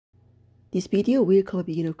This video will cover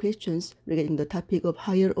beginner questions regarding the topic of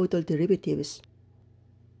higher order derivatives.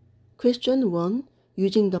 Question 1.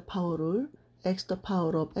 Using the power rule, x to the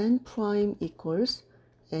power of n prime equals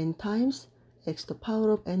n times x to the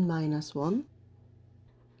power of n minus 1.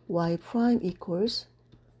 Y prime equals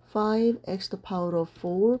 5x to the power of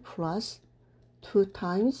 4 plus 2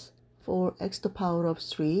 times 4x to the power of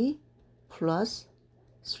 3 plus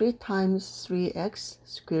 3 times 3x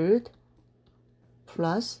squared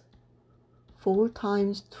plus 4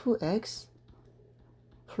 times 2x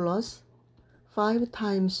plus 5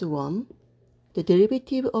 times 1. The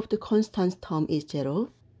derivative of the constant term is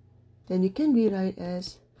 0. Then we can rewrite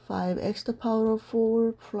as 5x to the power of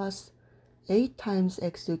 4 plus 8 times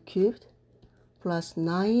x cubed plus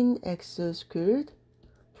 9x squared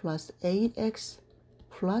plus 8x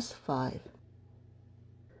plus 5.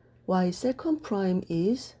 Y second prime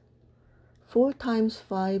is 4 times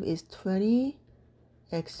 5 is 20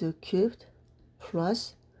 x cubed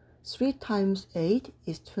plus 3 times 8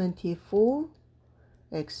 is 24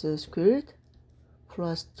 x squared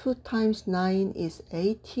plus 2 times 9 is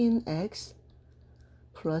 18x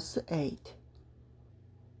plus 8.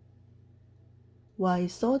 Y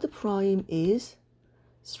third prime is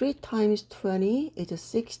 3 times 20 is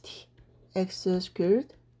 60 x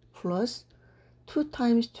squared plus 2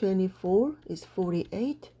 times 24 is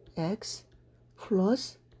 48x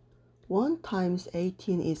plus 1 times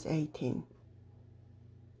 18 is 18.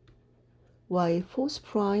 Y fourth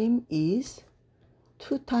prime is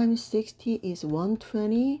 2 times 60 is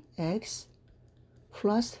 120x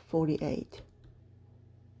plus 48.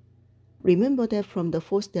 Remember that from the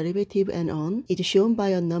fourth derivative and on, it is shown by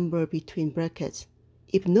a number between brackets.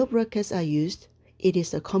 If no brackets are used, it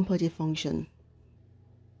is a composite function.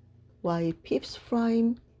 Y fifth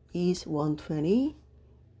prime is 120.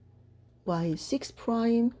 Y sixth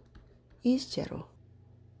prime is 0.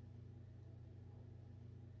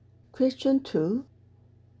 Question 2.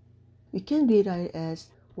 We can rewrite as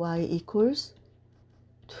y equals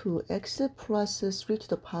 2x plus 3 to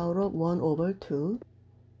the power of 1 over 2.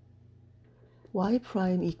 Y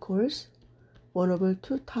prime equals 1 over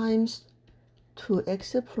 2 times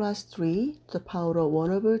 2x plus 3 to the power of 1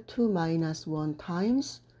 over 2 minus 1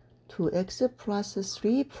 times 2x plus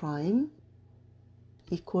 3 prime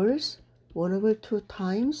equals 1 over 2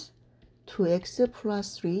 times 2x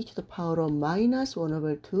plus 3 to the power of minus 1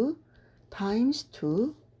 over 2 times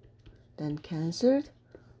 2, then cancelled,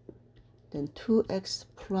 then 2x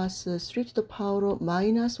plus 3 to the power of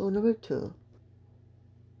minus 1 over 2.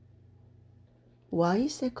 Y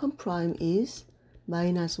second prime is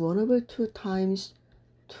minus 1 over 2 times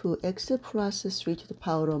 2x plus 3 to the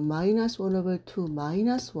power of minus 1 over 2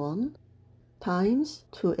 minus 1 times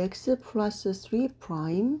 2x plus 3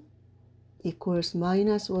 prime equals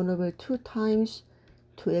minus 1 over 2 times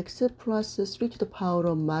 2x plus 3 to the power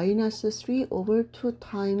of minus 3 over 2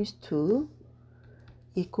 times 2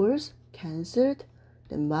 equals cancelled,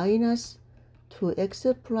 then minus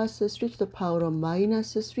 2x plus 3 to the power of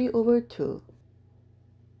minus 3 over 2.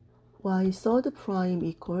 Y third prime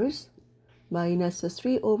equals minus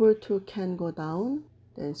 3 over 2 can go down,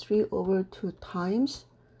 then 3 over 2 times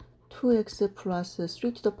 2x plus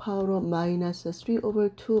 3 to the power of minus 3 over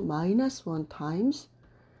 2 minus 1 times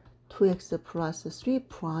 2x plus 3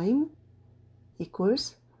 prime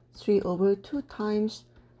equals 3 over 2 times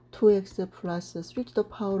 2x plus 3 to the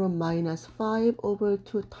power of minus 5 over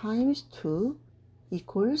 2 times 2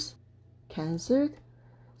 equals cancelled,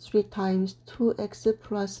 3 times 2x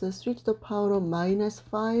plus 3 to the power of minus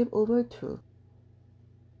 5 over 2.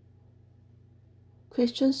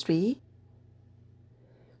 Question 3.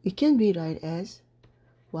 We can rewrite as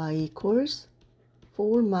y equals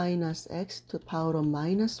 4 minus x to the power of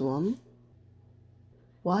minus 1.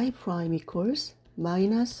 Y prime equals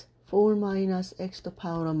minus 4 minus x to the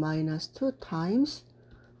power of minus 2 times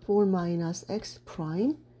 4 minus x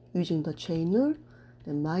prime using the chain rule,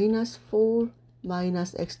 then minus 4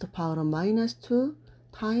 minus x to the power of minus 2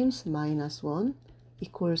 times minus 1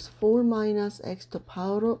 equals 4 minus x to the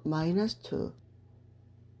power of minus 2.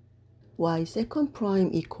 Y second prime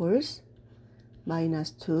equals minus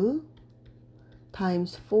 2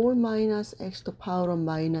 times 4 minus x to the power of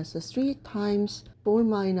minus 3 times 4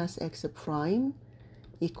 minus x prime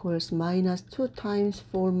equals minus 2 times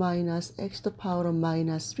 4 minus x to the power of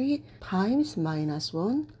minus 3 times minus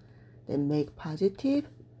 1, then make positive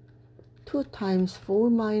 2 times 4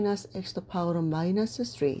 minus x to the power of minus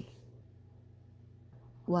 3.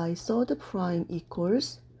 Y third prime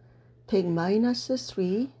equals, take minus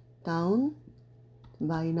 3 down,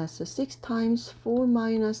 minus 6 times 4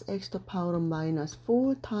 minus x to the power of minus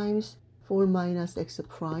 4 times 4 minus x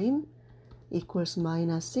prime equals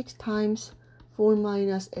minus 6 times 4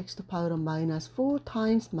 minus x to the power of minus 4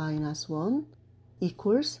 times minus 1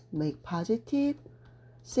 equals, make positive,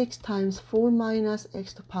 6 times 4 minus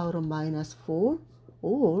x to the power of minus 4,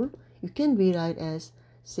 or you can rewrite as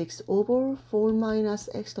 6 over 4 minus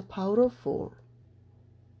x to the power of 4.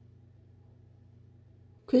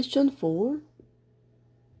 Question 4.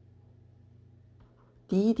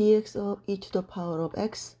 d dx of e to the power of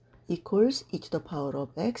x equals e to the power of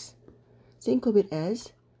x. Think of it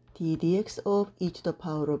as d dx of e to the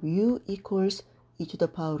power of u equals e to the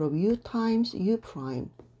power of u times u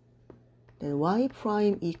prime. Then y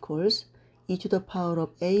prime equals e to the power of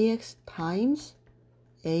ax times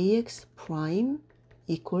ax prime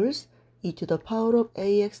equals e to the power of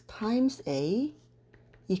ax times a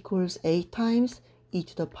equals a times e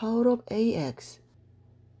to the power of ax.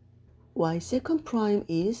 Y second prime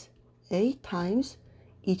is a times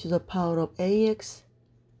e to the power of ax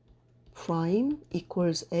prime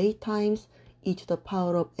equals a times e to the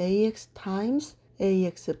power of ax times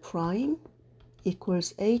ax prime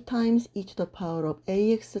equals a times e to the power of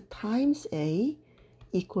ax times a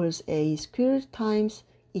equals a squared times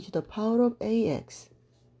e to the power of ax.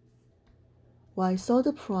 Y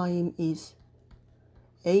third prime is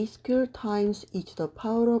a squared times e to the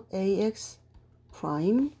power of ax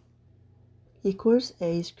prime equals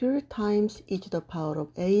a squared times e to the power of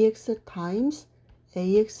ax times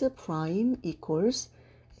ax prime equals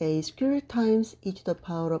a squared times e to the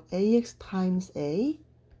power of ax times a,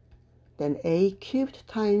 then a cubed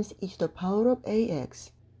times e to the power of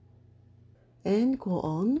ax, and go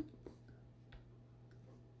on.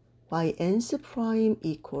 Y nth prime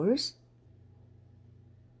equals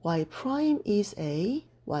y prime is a,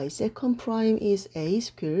 y second prime is a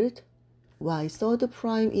squared, y third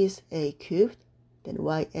prime is a cubed, then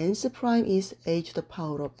y nth prime is a to the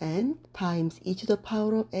power of n times e to the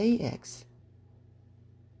power of ax.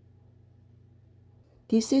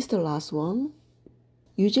 This is the last one.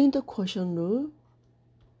 Using the quotient rule,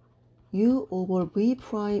 u over v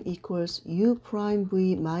prime equals u prime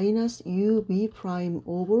v minus u v prime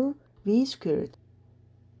over v squared.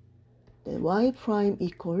 Then y prime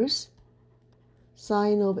equals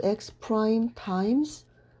sine of x prime times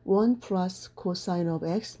 1 plus cosine of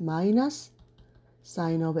x minus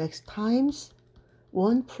sine of x times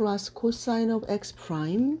 1 plus cosine of x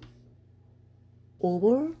prime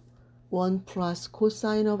over 1 plus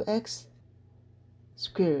cosine of x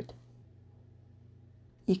squared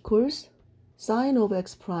equals sine of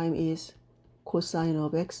x prime is cosine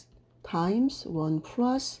of x times 1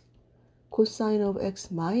 plus cosine of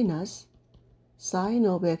x minus sine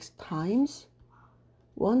of x times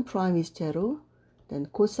 1 prime is 0, then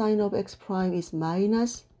cosine of x prime is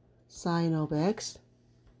minus sine of x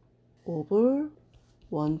over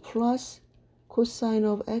 1 plus cosine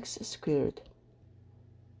of x squared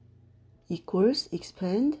equals,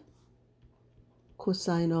 expand,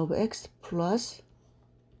 cosine of x plus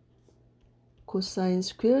cosine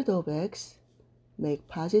squared of x, make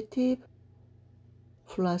positive,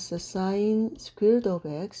 plus sine squared of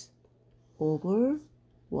x over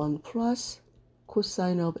 1 plus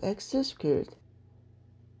cosine of x squared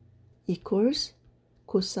equals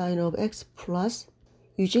cosine of x plus,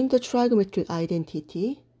 using the trigonometric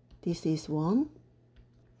identity, this is 1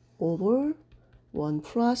 over 1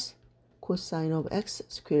 plus cosine of x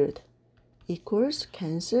squared equals,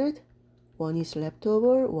 cancelled, 1 is left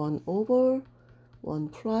over, 1 over 1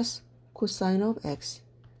 plus cosine of x.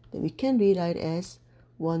 Then we can rewrite as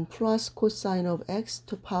 1 plus cosine of x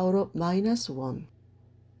to the power of minus 1.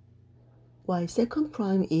 Y second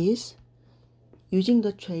prime is, using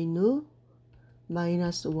the chain rule,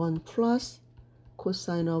 minus 1 plus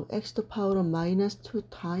cosine of x to the power of minus 2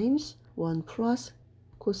 times 1 plus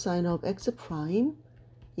cosine of x prime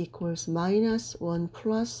equals minus 1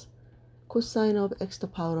 plus cosine of x to the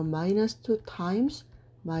power of minus 2 times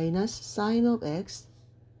minus sine of x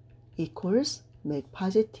equals, make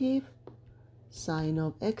positive, sine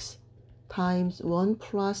of x times 1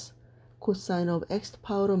 plus cosine of x to the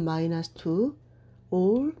power of minus 2,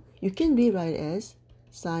 or you can rewrite as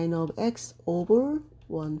sine of x over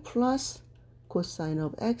 1 plus cosine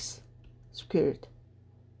of x squared.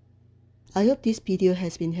 I hope this video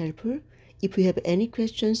has been helpful. If you have any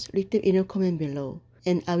questions, leave them in a comment below,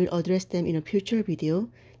 and I will address them in a future video.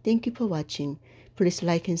 Thank you for watching. Please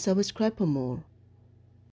like and subscribe for more.